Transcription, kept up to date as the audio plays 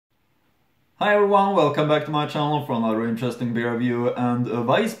Hi everyone, welcome back to my channel for another interesting beer review and a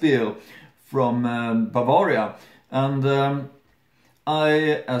Weisse beer from Bavaria. And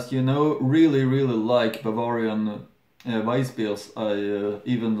I, as you know, really like Bavarian Weisse beers. I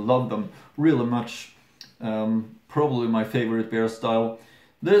even love them really much. Probably my favorite beer style.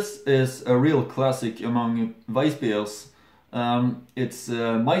 This is a real classic among Weisse beers. It's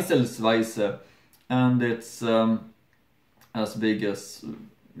Maisel's Weisse, and it's as big as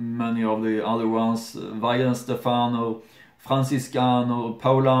many of the other ones: Weihenstephaner, Franziskaner,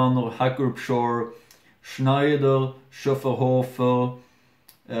 Paulaner, Hackerpschor, Schneider, Schöfferhofer,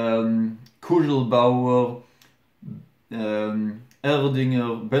 Kugelbauer,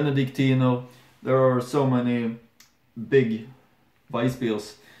 Erdinger, Benediktiner. There are so many big Weisse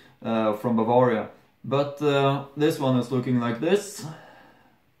beers from Bavaria, but this one is looking like this,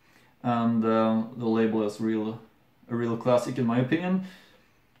 and the label is a real classic in my opinion.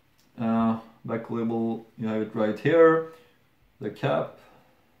 Back label, you have it right here. The cap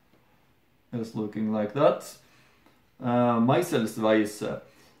is looking like that. Maisel's Weisse,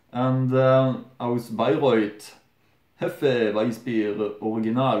 and aus Bayreuth, Hefe Weissbier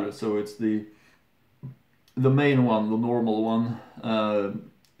Original. So it's the main one, the normal one.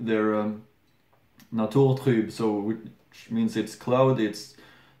 They're Naturtrüb, so which means it's cloudy.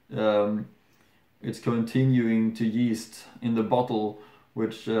 It's continuing to yeast in the bottle,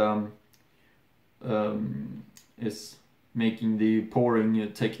 which is making the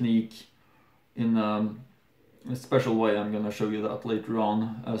pouring technique in a special way. I'm gonna show you that later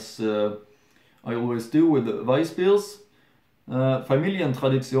on, as I always do with Weisse beers.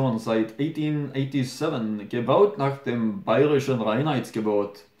 Familientradition seit 1887, gebaut nach dem bayerischen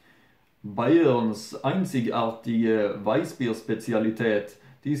Reinheitsgebot. Bayerns einzigartige Weißbier-Spezialität,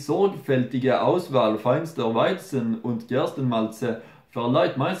 die sorgfältige Auswahl feinster Weizen- und Gerstenmalze,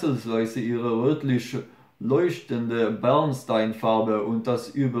 verleiht Maisels Weisse ihre rötlich leuchtende Bernsteinfarbe und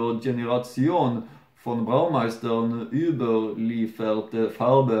das über Generation von Braumeistern überlieferte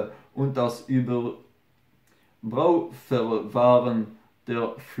Farbe und das über Brauverfahren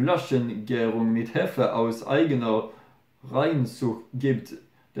der Flaschengärung mit Hefe aus eigener Reinzucht gibt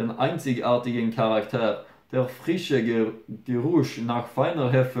den einzigartigen Charakter. Der frische Geruch nach feiner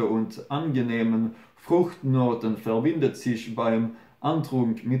Hefe und angenehmen Fruchtnoten verbindet sich beim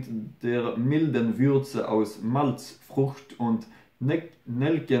Antrunk mit der milden Würze aus Malz, Frucht und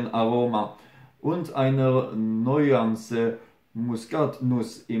Nelkenaroma und einer Nuance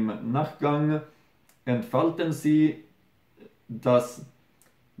Muskatnuss im Nachgang entfalten sie das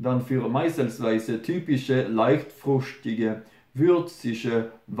dann für Maisels Weisse typische, leicht fruchtige,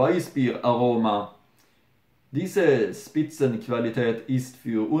 würzige Weißbieraroma. Diese Spitzenqualität ist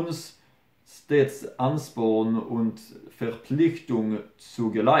für uns stets Ansporn und Verpflichtung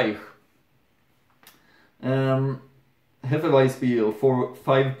zugleich. Hefeweißbier for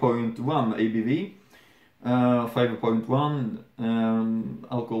 5.1 ABV. 5.1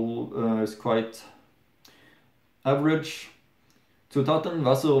 alcohol is quite average. Zutaten: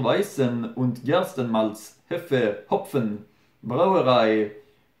 Wasser, Weizen und Gerstenmalz, Hefe, Hopfen, Brauerei,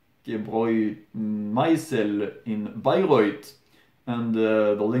 Gebräu Maisel in Bayreuth. And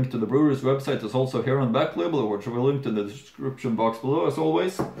the link to the brewery's website is also here on the back label, which I will link in the description box below as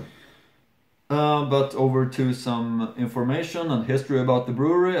always. But over to some information and history about the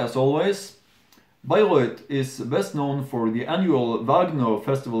brewery as always. Bayreuth is best known for the annual Wagner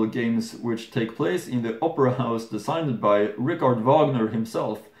Festival Games, which take place in the opera house designed by Richard Wagner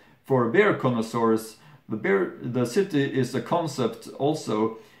himself. For beer connoisseurs, the city is a concept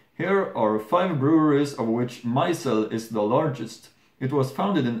also. Here are 5 breweries, of which Maisel is the largest. It was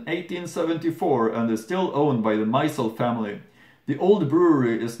founded in 1874 and is still owned by the Maisel family. The old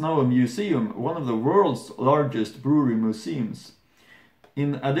brewery is now a museum, one of the world's largest brewery museums.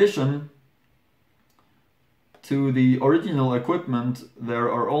 In addition to the original equipment,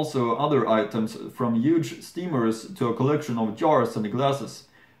 there are also other items, from huge steamers to a collection of jars and glasses.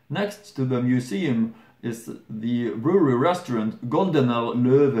 Next to the museum is the brewery restaurant Goldener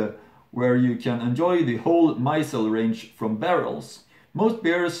Löwe, where you can enjoy the whole Maisel range from barrels. Most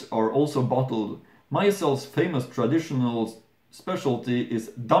beers are also bottled. Maisel's famous traditional specialty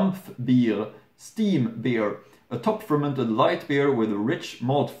is Dampfbier, steam beer, a top-fermented light beer with a rich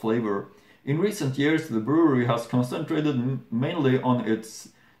malt flavor. In recent years, the brewery has concentrated mainly on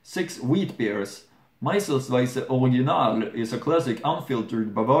its 6 wheat beers. Maisel's Weisse Original is a classic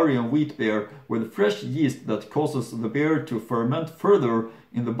unfiltered Bavarian wheat beer with fresh yeast that causes the beer to ferment further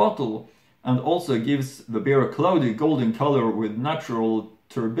in the bottle and also gives the beer a cloudy golden color with natural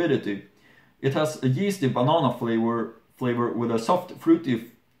turbidity. It has a yeasty banana flavor with a soft fruity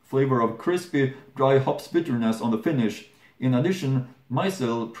flavor of crispy, dry hops bitterness on the finish. In addition,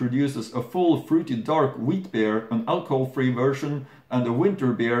 Maisel produces a full fruity dark wheat beer, an alcohol-free version, and a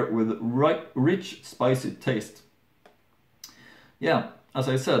winter beer with rich, spicy taste. Yeah, as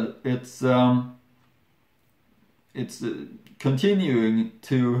I said, it's continuing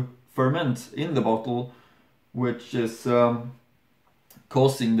to ferment in the bottle, which is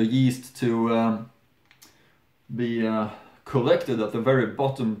causing the yeast to be collected at the very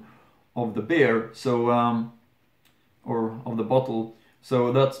bottom of the beer, so or of the bottle.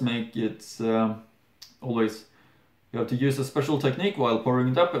 So that's make it always, you have to use a special technique while pouring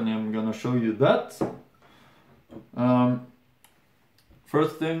it up, and I'm gonna show you that.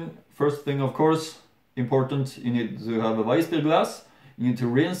 First thing, of course, important, you need to have a Weisse beer glass. You need to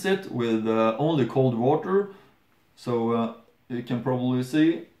rinse it with only cold water, so you can probably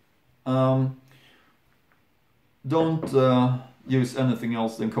see. Don't use anything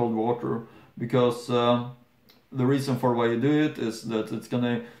else than cold water, because the reason for why you do it is that it's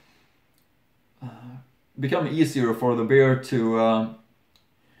gonna become easier for the beer to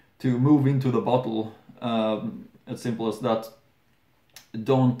move into the bottle. As simple as that.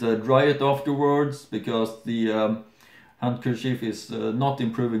 Don't dry it afterwards, because the handkerchief is not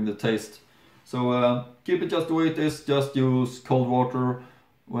improving the taste. So keep it just the way it is. Just use cold water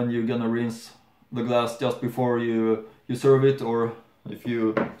when you're gonna rinse the glass just before you serve it, or if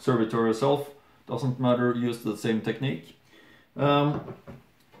you serve it to yourself, doesn't matter, use the same technique.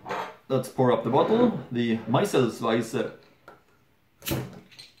 Let's pour up the bottle, the Maisel's Weisse.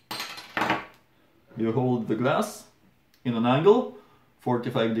 You hold the glass in an angle,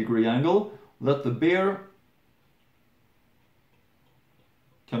 45-degree angle, let the beer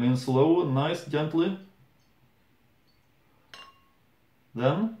come in slow and nice, gently.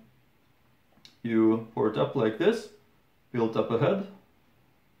 Then you pour it up like this, built up ahead.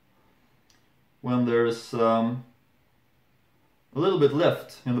 When there's a little bit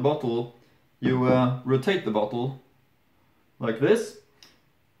left in the bottle, you rotate the bottle like this,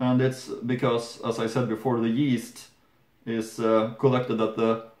 and it's because, as I said before, the yeast is collected at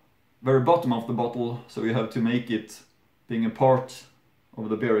the very bottom of the bottle, so you have to make it being a part of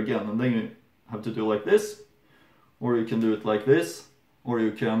the beer again, and then you have to do like this, or you can do it like this, or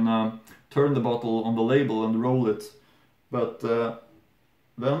you can turn the bottle on the label and roll it, but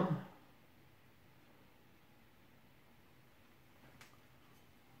then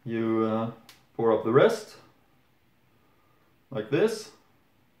you pour up the rest like this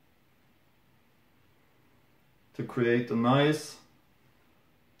to create a nice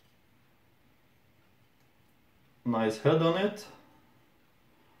head on it,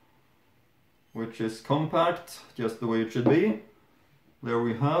 which is compact, just the way it should be. There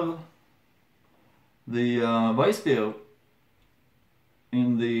we have the Weisse beer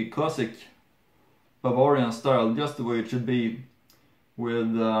in the classic Bavarian style, just the way it should be,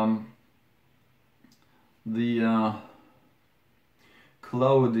 with the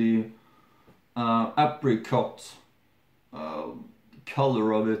cloudy apricot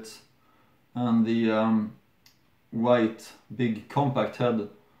color of it, and the white big compact head.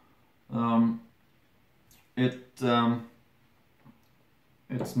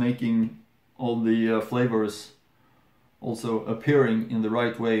 It's making all the flavors also appearing in the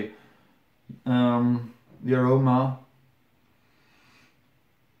right way. The aroma,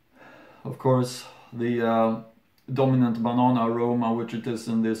 of course, the dominant banana aroma, which it is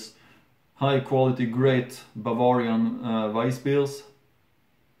in this high quality, great Bavarian Weisse beers.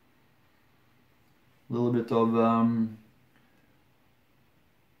 A little bit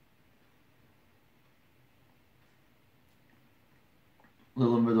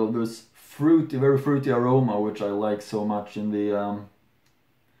of this fruity, very fruity aroma, which I like so much in the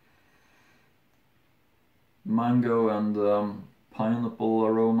mango and pineapple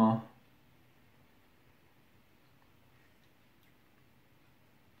aroma.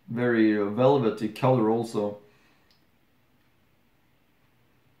 Very velvety color also.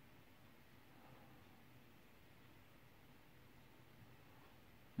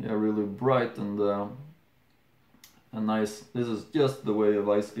 Yeah, really bright and nice. This is just the way a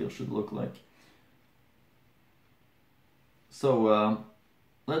Weisse beer should look like. So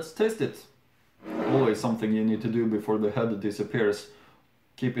let's taste it. Always something you need to do before the head disappears.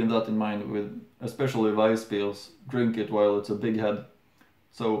 Keeping that in mind, with especially Weisse beers, drink it while it's a big head.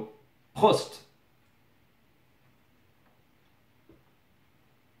 So, Prost!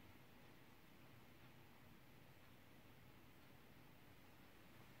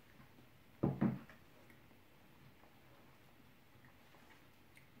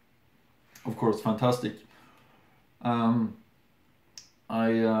 Of course, fantastic.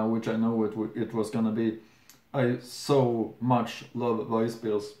 which I know it was gonna be. I so much love Weisse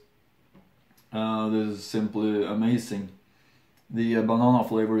beers. This is simply amazing. The banana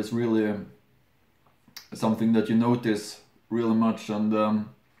flavor is really something that you notice really much, and the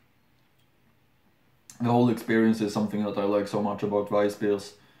whole experience is something that I like so much about Weisse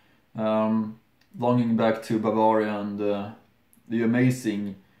beers. Longing back to Bavaria and the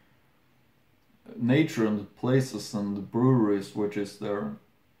amazing nature and places and breweries which is there.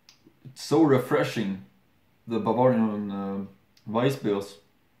 It's so refreshing. The Bavarian Weisse beers,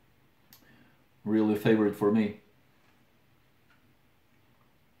 really favorite for me.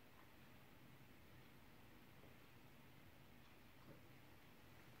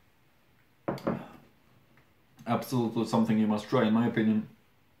 Absolutely something you must try, in my opinion.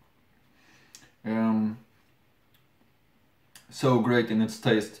 So great in its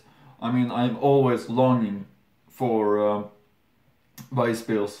taste. I mean, I'm always longing for Weisse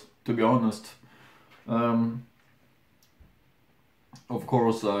beers, to be honest. Of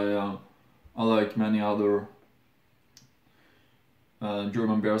course, I like many other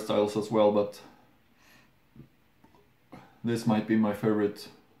German beer styles as well, but this might be my favorite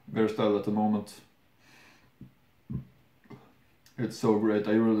beer style at the moment. It's so great.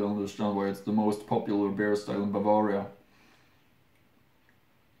 I really understand why it's the most popular beer style in Bavaria,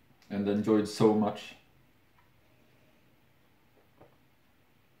 and enjoyed so much.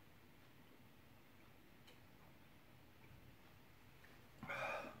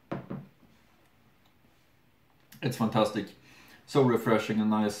 It's fantastic, so refreshing and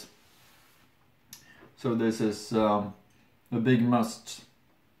nice. So this is a big must,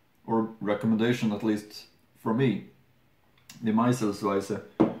 or recommendation at least for me, the Maisel Weisse.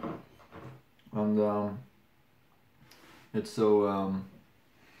 And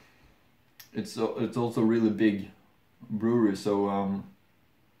it's also really big brewery, so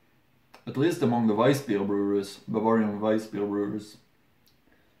at least among the Weisse beer brewers, Bavarian Weisse beer brewers.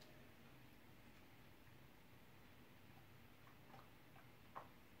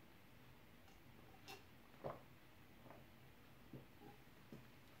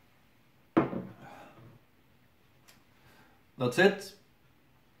 That's it.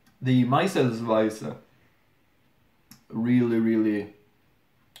 The Maisel Weisse, really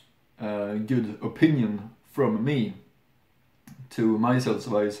good opinion from me to Maisel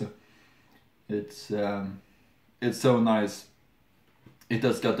Weisse. It's so nice. It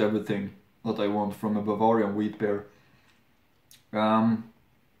has got everything that I want from a Bavarian wheat beer. I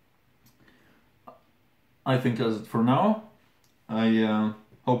think that's it for now. I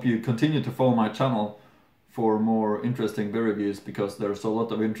hope you continue to follow my channel for more interesting beer reviews, because there's a lot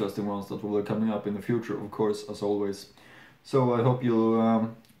of interesting ones that will be coming up in the future, of course, as always. So I hope you'll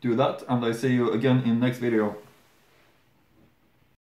do that, and I see you again in next video.